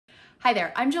Hi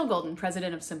there, I'm Jill Golden,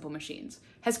 president of Simple Machines.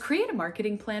 Has create a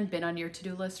marketing plan been on your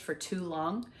to-do list for too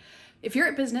long? If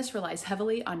your business relies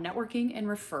heavily on networking and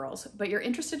referrals, but you're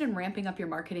interested in ramping up your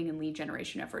marketing and lead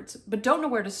generation efforts, but don't know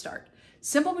where to start,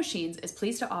 Simple Machines is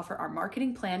pleased to offer our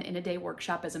Marketing Plan in a Day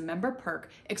workshop as a member perk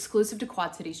exclusive to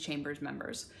Quad Cities Chambers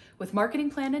members. With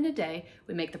Marketing Plan in a Day,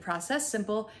 we make the process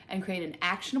simple and create an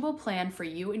actionable plan for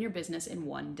you and your business in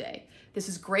one day. This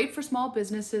is great for small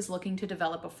businesses looking to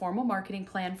develop a formal marketing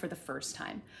plan for the first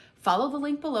time. Follow the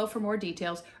link below for more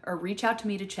details or reach out to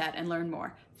me to chat and learn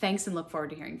more. Thanks and look forward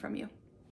to hearing from you.